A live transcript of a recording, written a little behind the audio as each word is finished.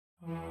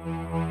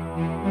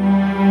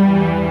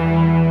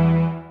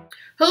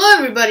Hello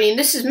everybody, and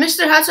this is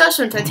Mr. Hotsauce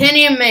from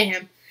Titanium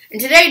Mayhem. And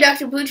today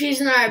Dr.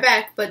 Bluecheese and I are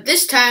back, but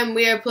this time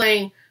we are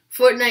playing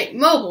Fortnite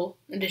Mobile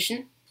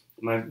Edition.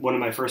 One of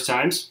my first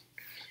times?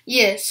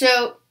 Yeah,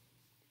 so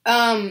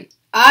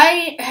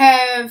I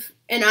have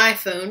an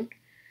iPhone,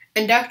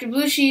 and Dr.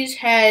 Bluecheese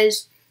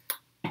has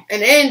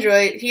an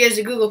Android. He has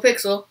a Google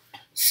Pixel.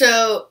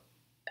 So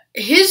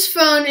his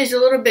phone is a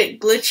little bit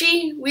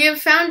glitchy, we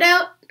have found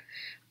out.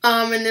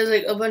 And there's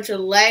like a bunch of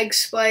lag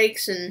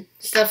spikes and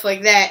stuff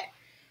like that.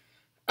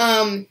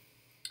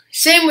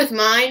 Same with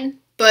mine,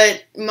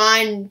 but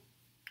mine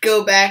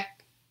go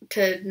back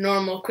to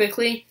normal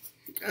quickly.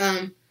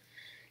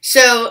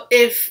 So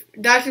if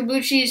Dr.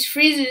 Bluecheese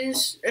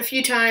freezes a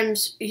few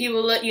times, he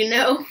will let you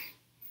know.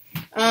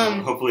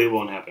 Hopefully it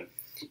won't happen.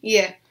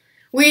 Yeah.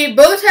 We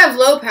both have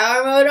low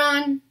power mode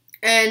on,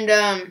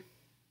 and,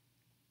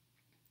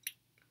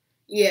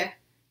 yeah.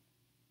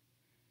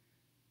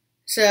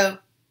 So,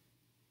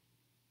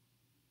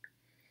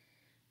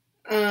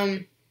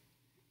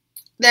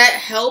 that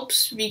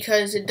helps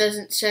because it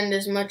doesn't send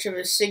as much of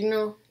a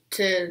signal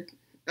to,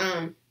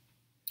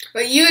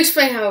 but you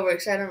explain how it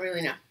works. I don't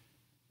really know.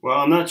 Well,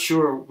 I'm not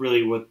sure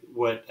really what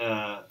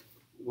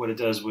it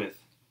does with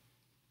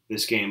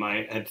this game.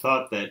 I had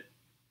thought that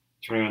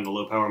turning on the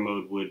low power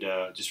mode would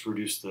just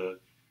reduce the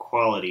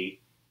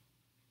quality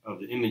of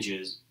the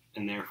images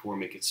and therefore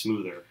make it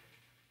smoother.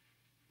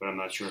 But I'm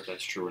not sure if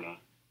that's true or not.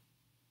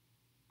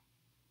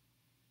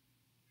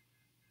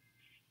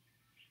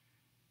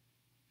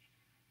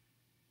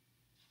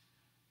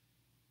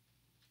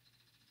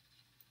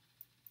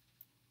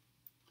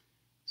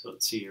 So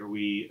let's see, are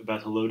we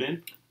about to load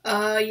in?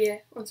 Yeah,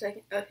 1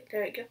 second. Okay,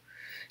 there we go.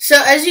 So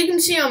as you can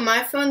see on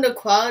my phone, the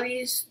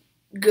quality's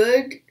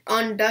good.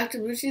 On Dr.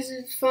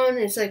 Bluecheese's phone,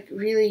 it's like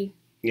really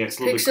it's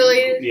a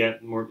pixelated.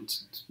 Bit, more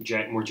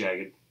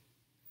jagged.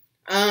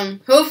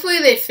 Hopefully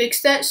they fix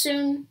that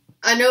soon.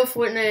 I know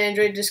Fortnite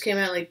Android just came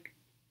out like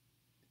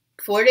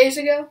 4 days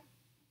ago.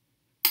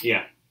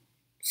 Yeah.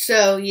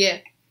 So yeah,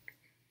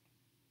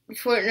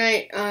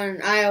 Fortnite on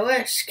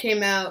iOS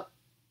came out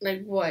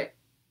like what?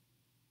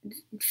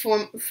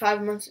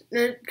 5 months.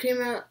 No, it came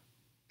out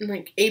in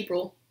like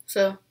April.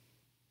 So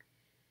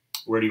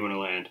where do you want to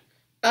land?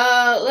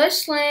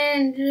 Let's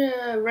land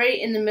right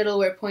in the middle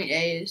where point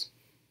A is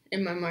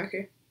in my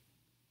marker.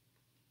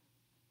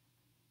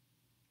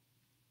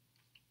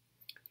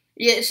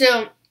 Yeah,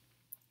 so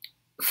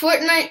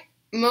Fortnite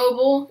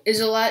Mobile is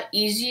a lot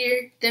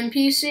easier than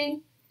PC.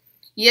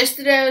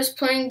 Yesterday I was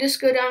playing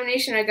Disco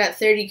Domination. I got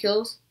 30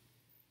 kills.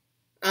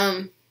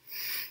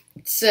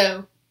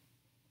 So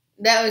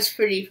that was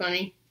pretty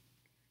funny.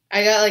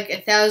 I got like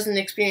 1,000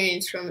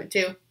 experience from it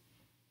too.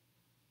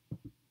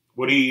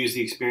 What do you use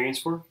the experience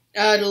for?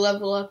 To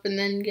level up and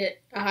then get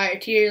a higher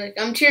tier. Like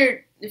I'm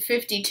tier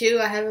 52.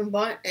 I haven't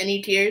bought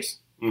any tiers,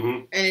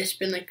 and it's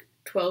been like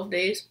 12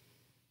 days.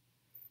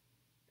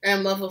 And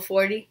I'm level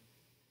 40.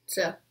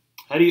 So.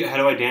 How do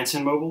I dance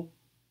in mobile?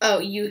 Oh,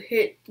 you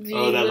hit the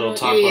little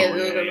top button.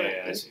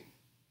 Yeah, I see.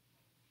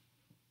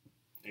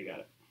 I got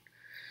it.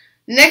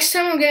 Next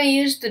time I'm going to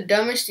use the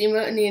dumbest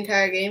emote in the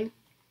entire game.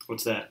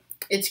 What's that?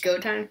 It's go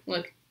time.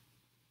 Look.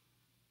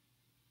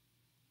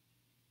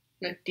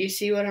 Look, do you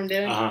see what I'm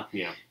doing?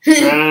 Yeah.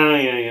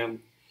 Yeah.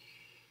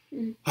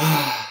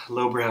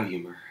 Lowbrow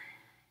humor.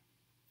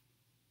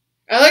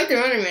 I like the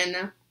Running Man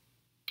now.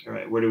 All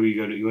right, where do we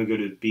go to? You want to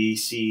go to B,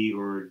 C,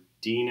 or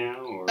D now?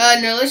 Or?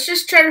 No, let's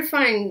just try to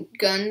find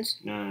guns.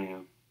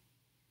 Yeah.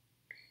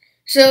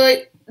 So,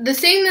 like, the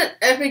thing that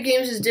Epic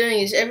Games is doing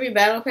is every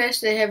Battle Pass,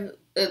 they have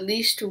at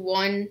least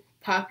one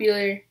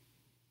popular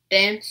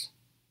dance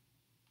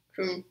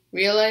from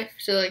real life.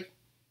 So, like,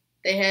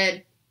 they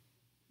had,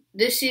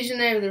 this season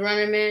they have the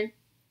Running Man.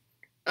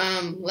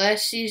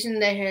 Last season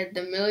they had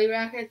the Millie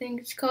Rock, I think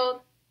it's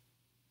called.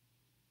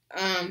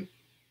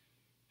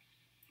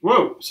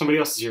 Whoa, somebody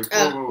else is here.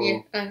 Whoa.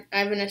 Yeah, I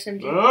have an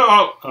SMG.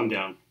 Oh, I'm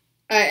down.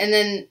 Alright, and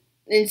then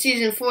in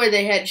Season 4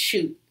 they had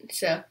Shoot,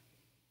 so.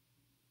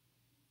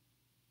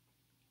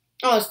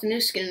 Oh, it's the new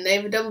skin. They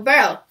have a double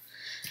barrel.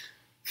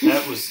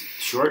 That was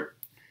short.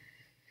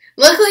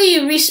 Luckily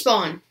you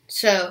respawn,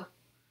 so.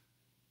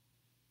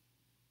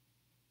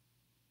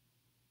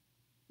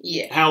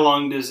 Yeah. How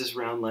long does this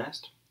round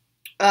last?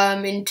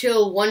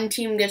 Until one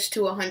team gets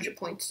to 100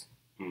 points.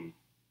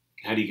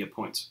 How do you get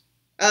points?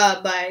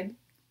 By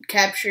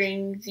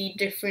capturing the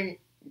different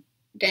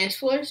dance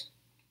floors.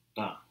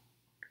 Why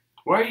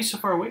are you so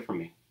far away from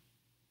me?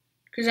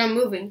 Because I'm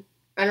moving.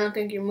 I don't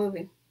think you're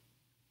moving.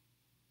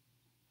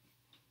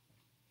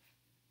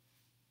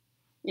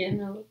 Yeah,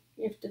 no,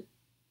 you have to.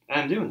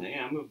 I'm doing that,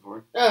 yeah, I'm moving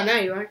forward. Oh, now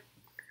you aren't.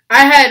 I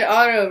had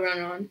auto run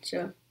on,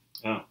 so.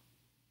 Oh.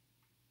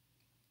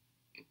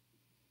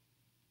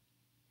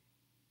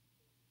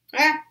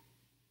 Ah.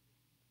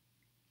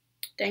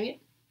 Dang it.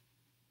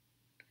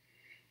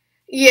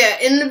 Yeah,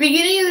 in the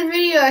beginning of the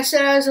video, I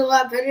said I was a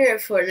lot better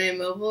at Fortnite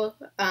Mobile.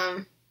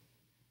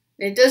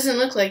 It doesn't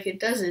look like it,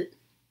 does it?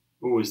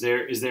 Oh, is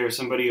there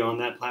somebody on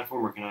that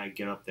platform, or can I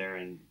get up there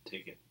and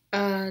take it?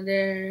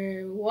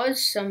 There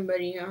was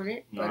somebody on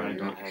it, No, but I I'm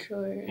don't not have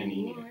sure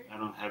anymore. I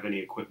don't have any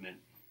equipment.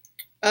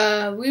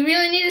 We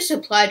really need a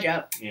supply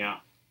drop. Yeah.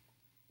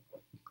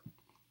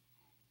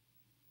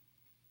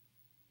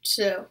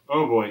 So.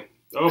 Oh boy.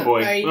 Oh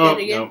boy. Are you Oh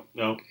good again?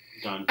 no,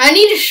 done. I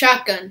need a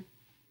shotgun.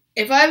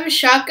 If I have a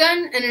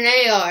shotgun and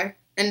an AR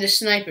and a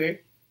sniper,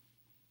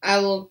 I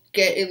will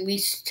get at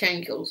least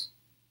 10 kills.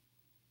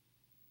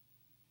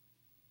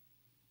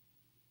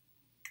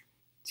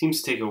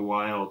 Seems to take a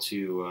while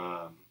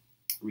to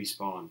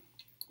respawn.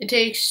 It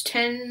takes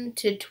 10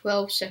 to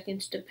 12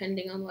 seconds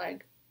depending on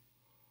lag.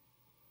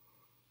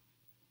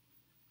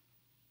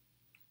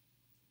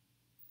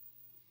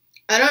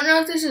 I don't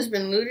know if this has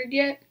been looted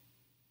yet.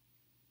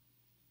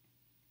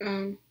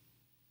 Do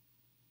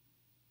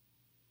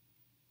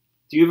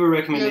you have a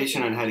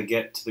recommendation on how to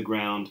get to the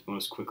ground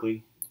most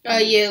quickly?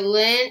 Yeah,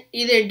 land.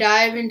 Either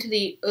dive into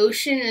the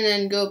ocean and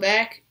then go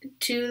back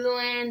to the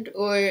land,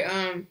 or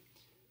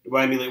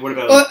Well, I mean, like, what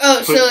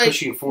about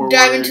pushing forward?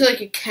 Dive into like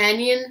a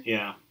canyon.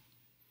 Yeah.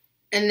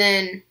 And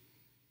then,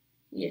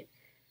 yeah.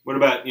 What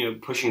about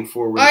pushing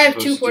forward? I have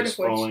 2 porta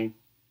forts.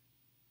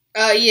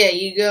 Yeah,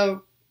 you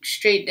go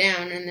straight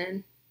down and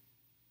then.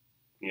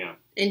 Yeah.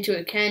 Into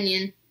a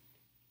canyon.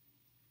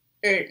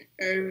 Or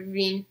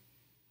ravine.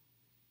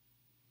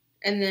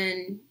 And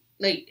then,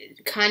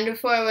 like, kind of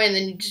far away, and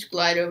then you just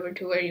glide over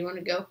to where you want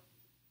to go.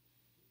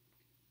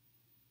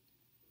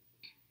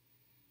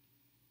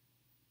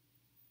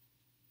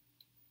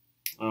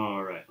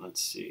 All right,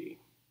 let's see.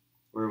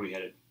 Where are we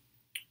headed?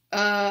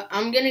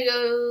 I'm gonna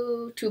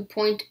go to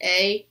point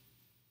A.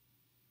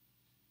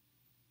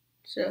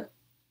 So,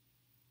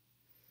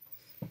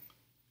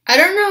 I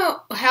don't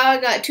know how I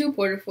got 2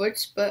 porta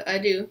forts, but I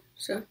do,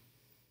 so.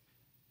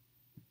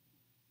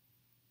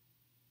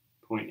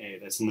 Point A,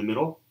 that's in the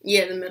middle?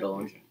 Yeah, the middle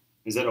one. Okay.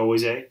 Is that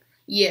always A?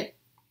 Yeah.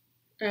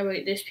 Oh,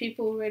 wait, there's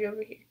people right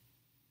over here.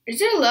 Is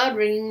there a loud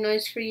ringing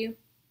noise for you?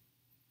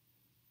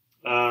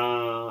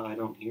 I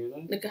don't hear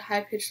that. Like a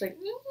high pitch, like.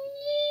 Maybe.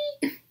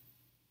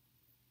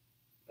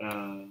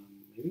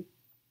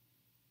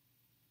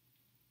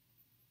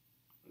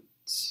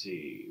 Let's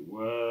see.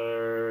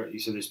 Where you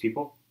said there's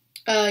people?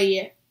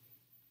 Yeah.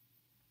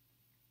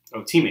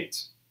 Oh,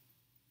 teammates.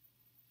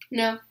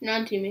 No,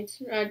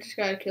 non-teammates. I just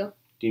got a kill.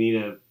 Do you need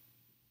a?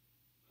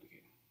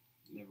 Okay,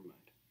 never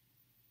mind.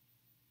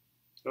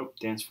 Oh,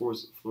 dance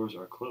floors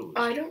are closed.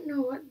 I don't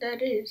know what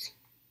that is.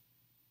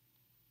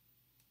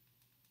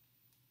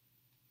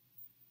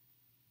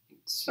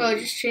 Oh, I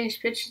just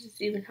changed pitches.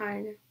 It's even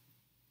higher now.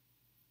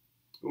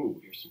 Ooh,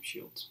 here's some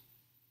shields.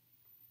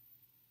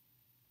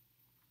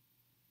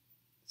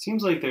 It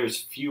seems like there's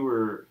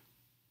fewer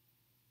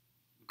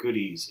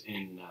goodies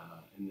in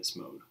this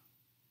mode.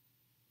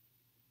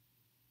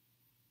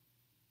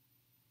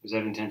 Is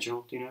that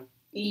intentional? Do you know?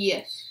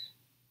 Yes.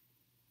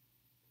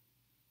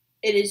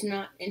 It is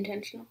not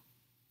intentional.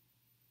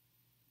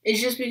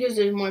 It's just because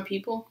there's more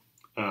people.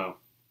 Oh.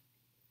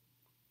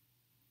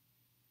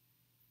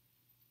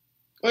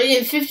 Well,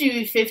 in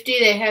 50v50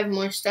 they have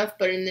more stuff,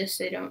 but in this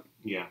they don't.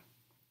 Yeah.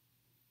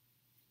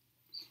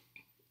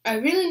 I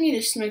really need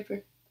a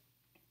sniper.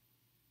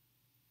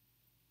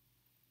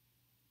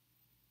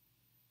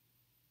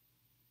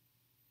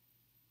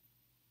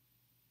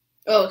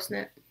 Oh,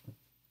 snap.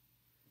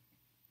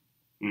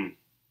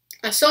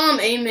 I saw him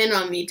aim in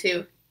on me,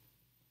 too.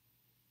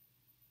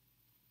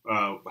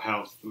 How?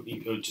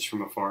 Just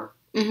from afar?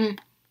 Mm-hmm.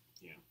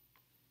 Yeah.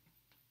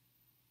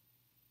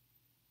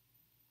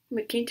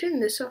 Wait, can you turn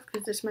this off?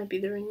 Because this might be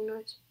the ringing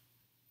noise.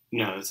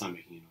 No, that's not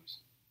making a noise.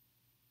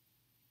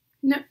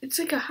 No, it's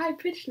like a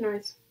high-pitched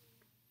noise.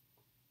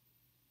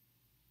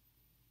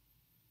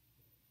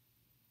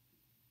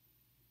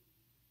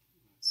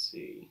 Let's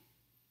see.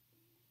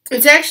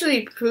 It's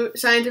actually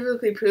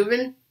scientifically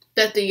proven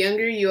that the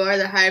younger you are,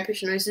 the higher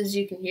pitched noises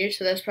you can hear,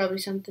 so that's probably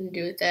something to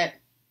do with that.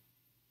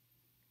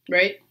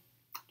 Right?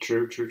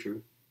 True.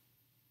 Let's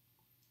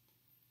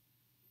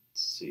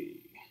see.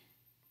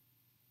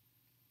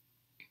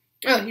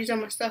 Oh, he's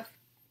on my stuff.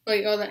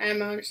 Like all the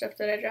ammo and stuff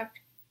that I dropped.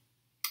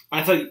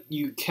 I thought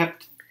you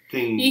kept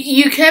things.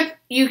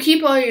 You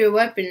keep all your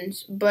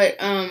weapons, but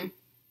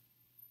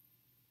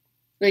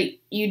like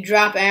you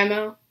drop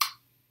ammo.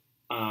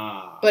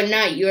 But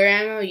not your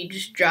ammo, you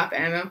just drop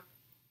ammo.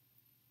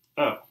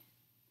 Oh.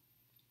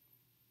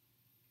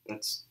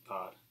 That's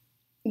odd.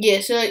 Yeah,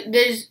 so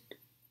there's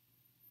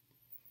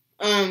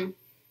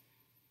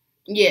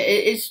yeah,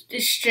 it's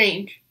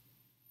strange.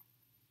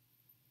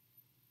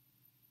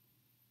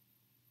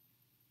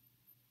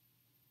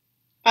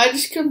 I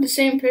just killed the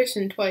same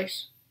person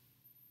twice.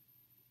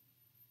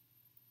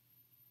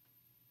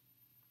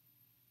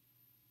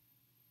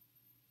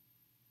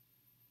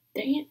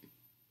 Dang it.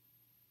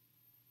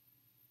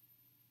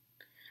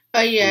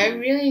 Oh yeah, I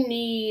really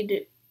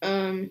need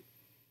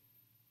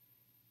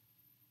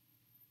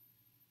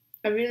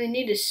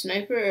a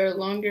sniper or a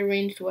longer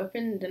ranged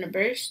weapon than a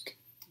burst.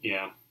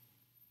 Yeah.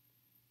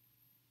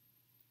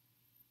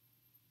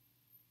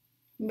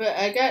 But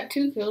I got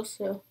 2 kills,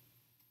 so.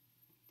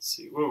 Let's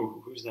see.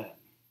 Whoa, who's that?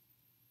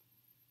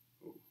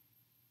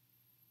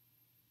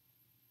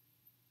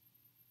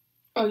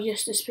 Oh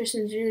yes, this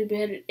person's really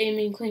bad at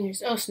aiming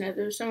clingers. Oh snap,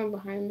 there was someone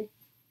behind me.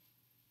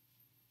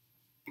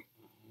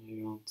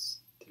 There's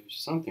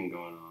something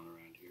going on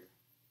around here.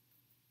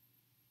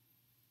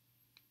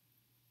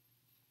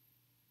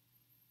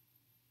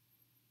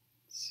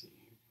 Let's see,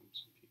 here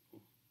comes some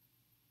people.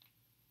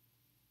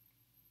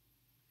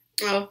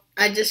 Oh,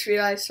 I just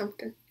realized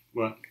something.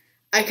 What?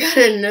 I got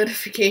a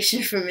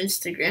notification from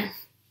Instagram.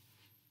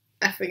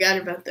 I forgot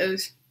about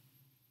those.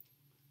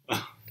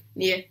 Oh.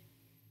 Yeah.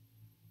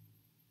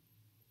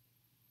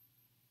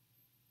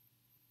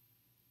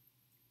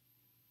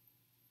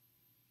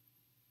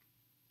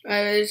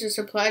 There's a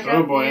supply drop.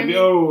 Oh boy,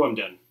 I'm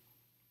done.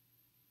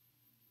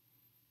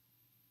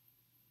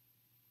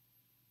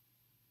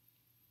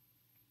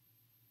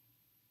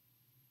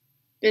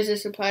 There's a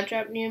supply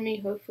drop near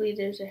me. Hopefully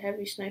there's a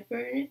heavy sniper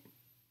in it.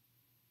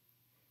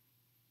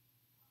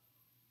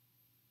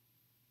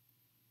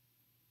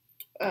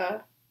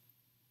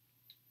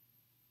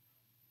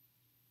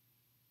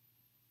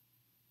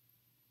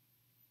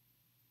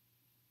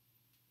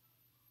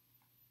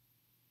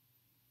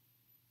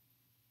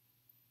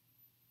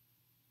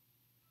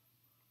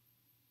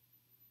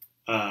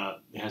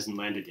 It hasn't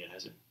landed yet,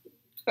 has it?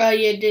 Yeah,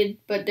 it did,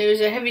 but there was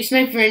a heavy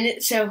sniper in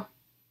it, so.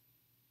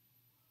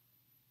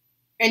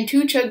 And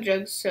 2 chug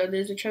jugs, so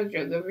there's a chug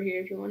jug over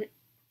here if you want it.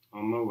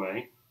 On my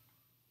way.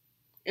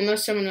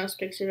 Unless someone else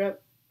picks it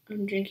up.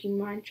 I'm drinking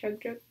mine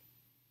chug jug.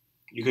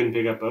 You couldn't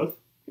pick up both?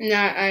 No,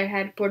 I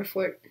had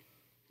Port-a-Fort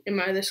in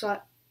my other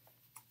slot.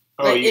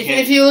 Oh, like,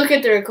 if you look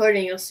at the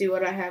recording, you'll see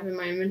what I have in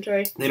my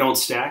inventory. They don't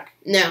stack?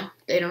 No,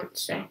 they don't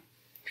stack. No.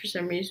 For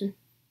some reason.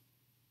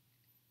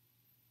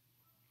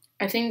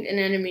 I think an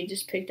enemy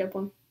just picked up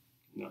one.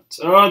 Nuts.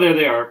 Oh, there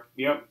they are.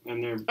 Yep,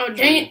 and they're... Oh,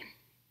 dang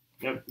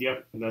it.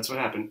 Yep, that's what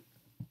happened.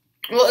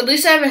 Well, at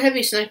least I have a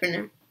heavy sniper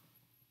now.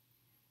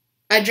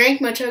 I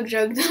drank my chug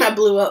jug, then I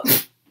blew up. Do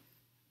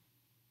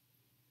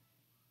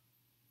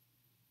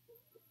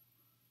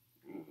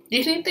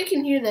you think they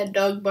can hear that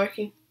dog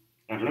barking?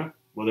 I don't know.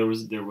 Well, there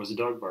was a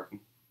dog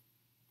barking.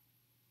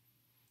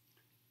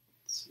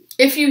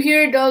 If you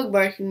hear a dog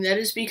barking, that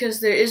is because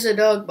there is a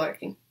dog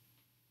barking.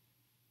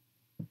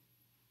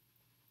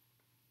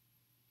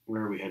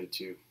 Where are we headed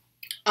to?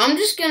 I'm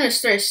just gonna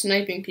start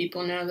sniping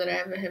people now that I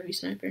have a heavy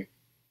sniper.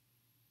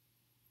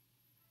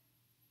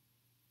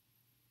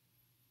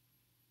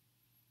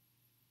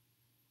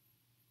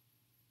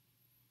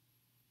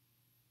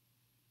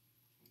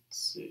 Let's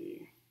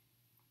see.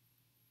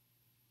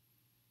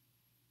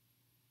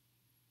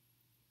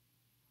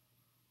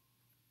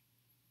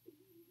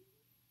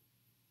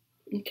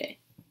 Okay.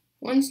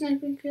 1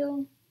 sniper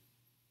kill.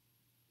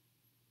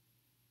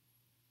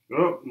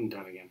 Oh, I'm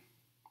done again.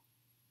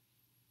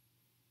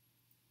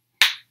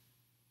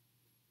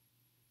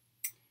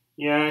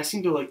 Yeah,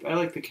 I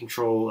like the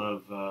control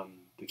of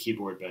the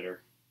keyboard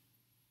better.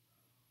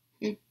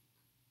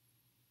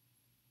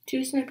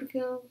 2 sniper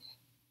kills.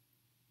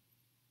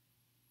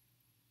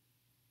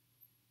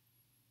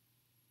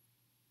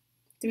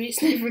 3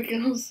 sniper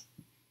kills.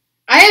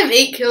 I have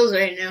 8 kills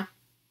right now.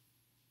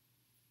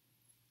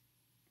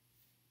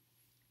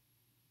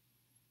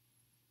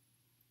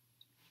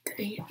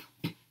 Dang it.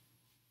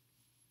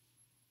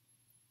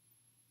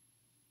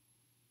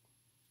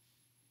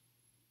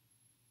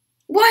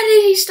 Why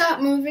did he stop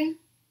moving?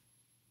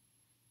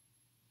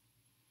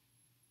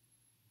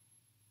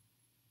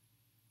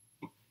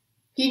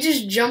 He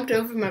just jumped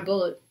over my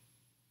bullet.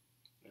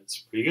 That's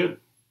pretty good.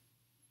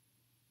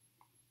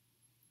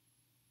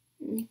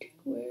 Okay,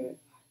 where are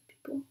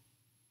people?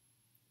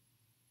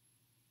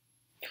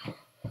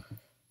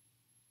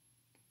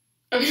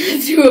 I'm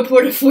gonna do a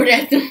Port-a-Fort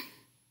at them.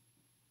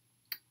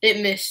 It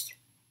missed.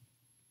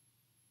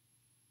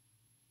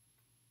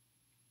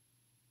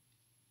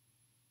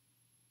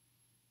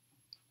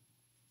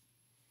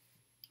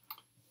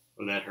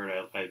 Well, that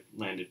hurt. I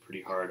landed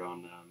pretty hard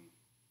on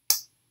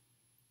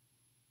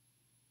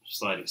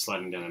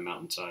sliding down a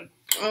mountainside.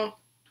 Oh.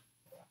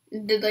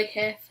 It did like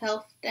half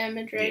health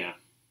damage, right? Yeah.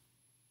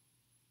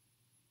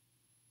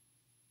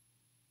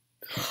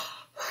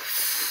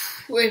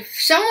 If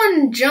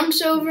someone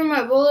jumps over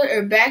my bullet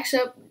or backs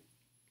up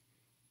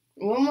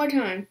one more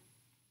time.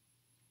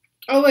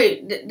 Oh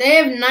wait, they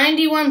have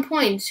 91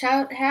 points.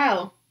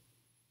 How?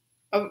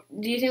 Oh,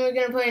 do you think we're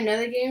gonna play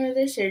another game of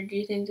this, or do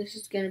you think this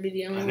is gonna be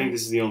the only one? I think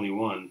this is the only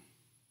one.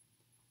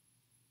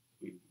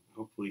 We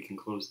hopefully can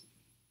close.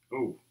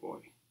 Oh boy,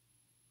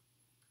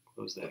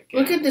 close that gap.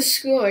 Look at the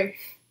score.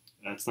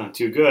 That's not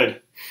too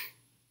good.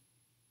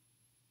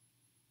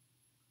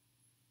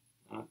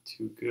 Not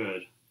too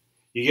good.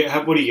 You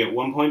get what do you get?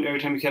 1 point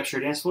every time you capture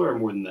a dance floor, or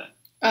more than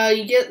that?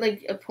 You get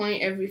like a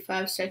point every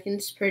 5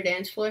 seconds per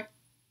dance floor.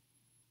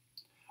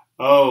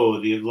 Oh,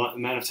 the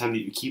amount of time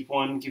that you keep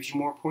one gives you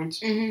more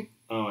points? Mm-hmm.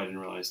 Oh, I didn't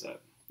realize that.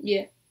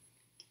 Yeah.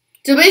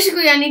 So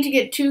basically, I need to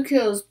get 2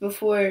 kills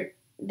before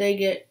they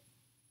get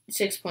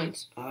 6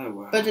 points. Oh,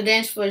 wow. But the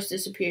dance floors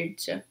disappeared,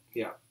 so.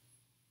 Yeah.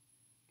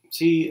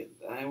 See,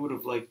 I would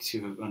have liked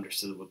to have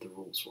understood what the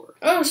rules were.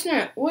 Oh,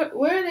 snap. Where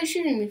are they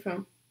shooting me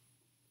from?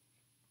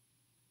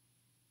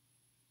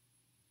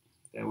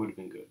 That would have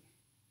been good.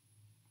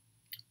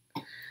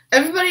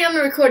 Everybody on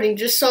the recording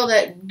just saw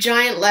that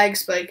giant lag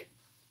spike.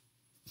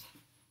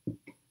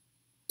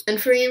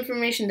 And for your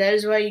information, that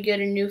is why you get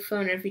a new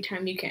phone every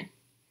time you can.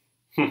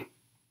 Let's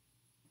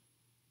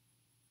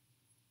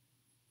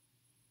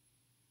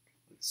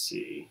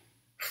see.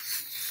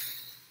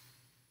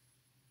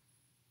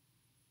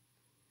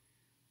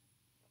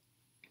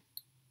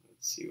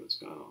 Let's see what's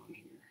going on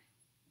here.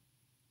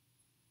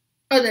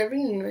 Oh, that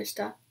ringing noise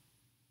stopped.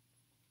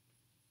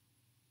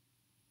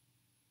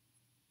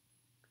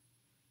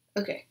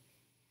 Okay.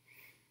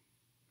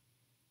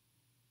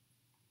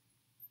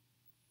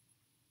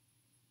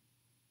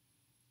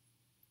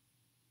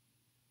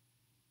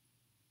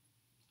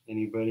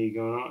 Anybody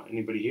going on?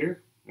 Anybody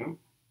here? No?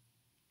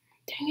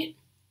 Dang it.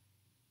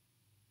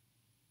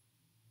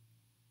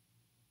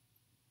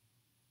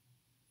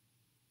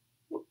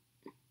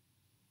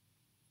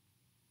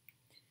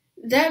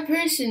 That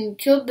person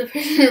killed the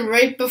person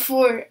right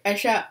before I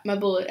shot my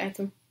bullet at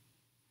them.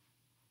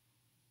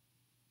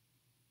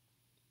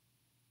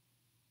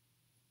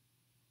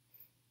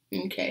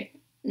 Okay.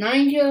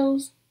 9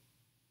 kills.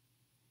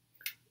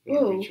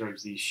 Whoa.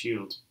 Recharge these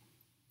shields.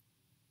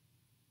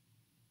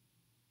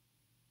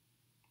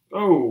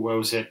 Oh, I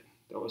was hit.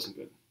 That wasn't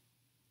good.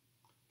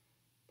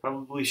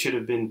 Probably should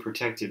have been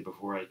protected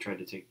before I tried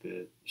to take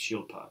the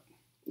shield pot.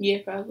 Yeah,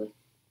 probably.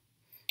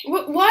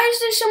 Why is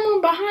there someone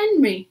behind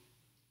me?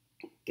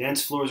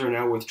 Dance floors are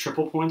now worth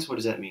triple points? What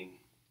does that mean?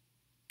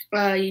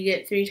 You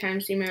get 3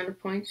 times the amount of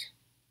points.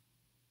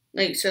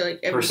 Like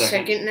every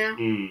second now?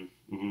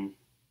 Mm-hmm.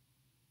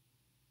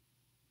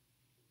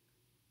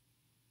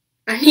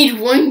 I need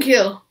 1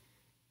 kill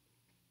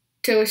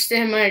to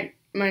withstand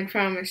my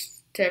promise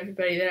to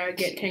everybody that I would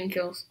get 10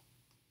 kills.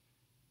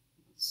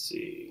 Let's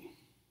see.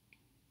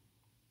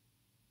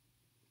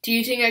 Do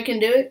you think I can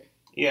do it?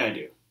 Yeah, I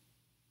do.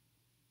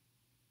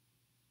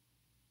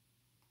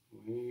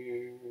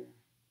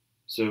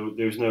 So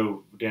there's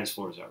no dance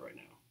floors out right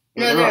now.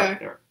 No, there are.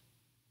 There are.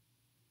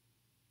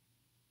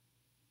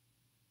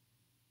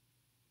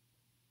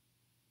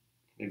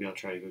 Maybe I'll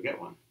try to go get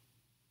one.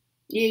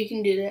 Yeah, you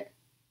can do that.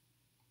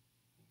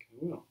 Okay,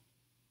 I will.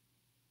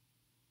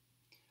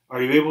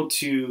 Are you able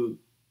to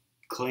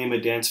claim a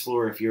dance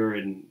floor if you're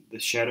in the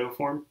shadow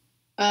form?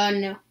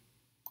 No.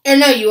 Or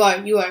no, you are.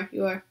 You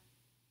are.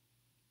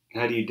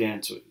 How do you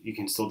dance? You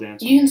can still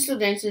dance? You can still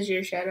dance as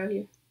your shadow,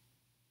 yeah.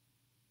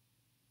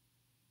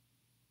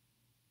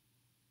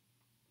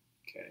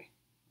 Okay,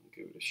 I'll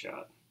give it a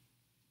shot.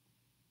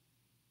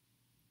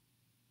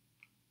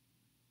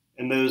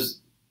 And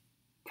those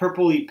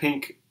purpley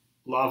pink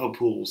lava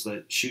pools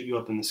that shoot you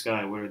up in the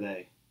sky, what are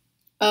they?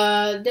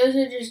 Those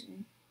are just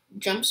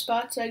jump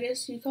spots, I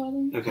guess you call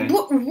them. Okay.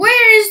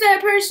 Where is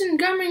that person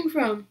coming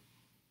from?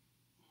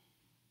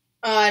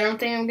 I don't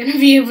think I'm gonna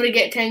be able to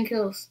get 10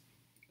 kills.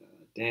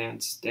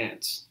 Dance.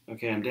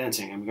 Okay, I'm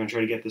dancing. I'm gonna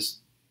try to get this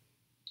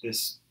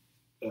dance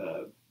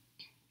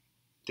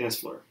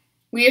floor.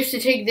 We have to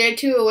take their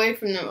 2 away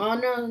from them. Oh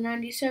no,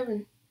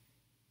 97.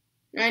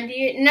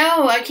 98.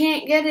 No, I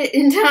can't get it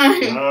in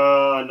time.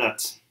 Oh,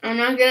 nuts. I'm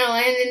not gonna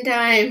land in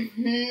time.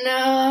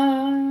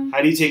 No.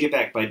 How do you take it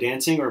back? By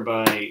dancing or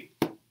by...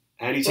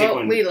 How do you take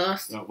one? We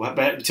lost. Oh,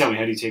 tell me,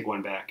 how do you take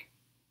one back?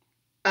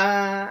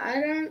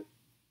 I don't...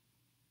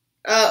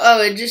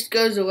 Oh, it just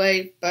goes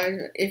away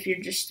if you're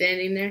just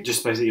standing there.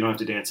 Just by you don't have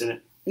to dance in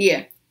it?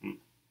 Yeah.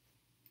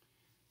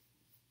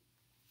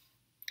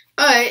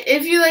 Alright,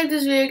 if you like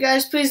this video,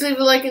 guys, please leave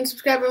a like and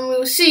subscribe, and we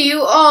will see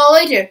you all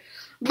later.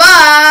 Bye!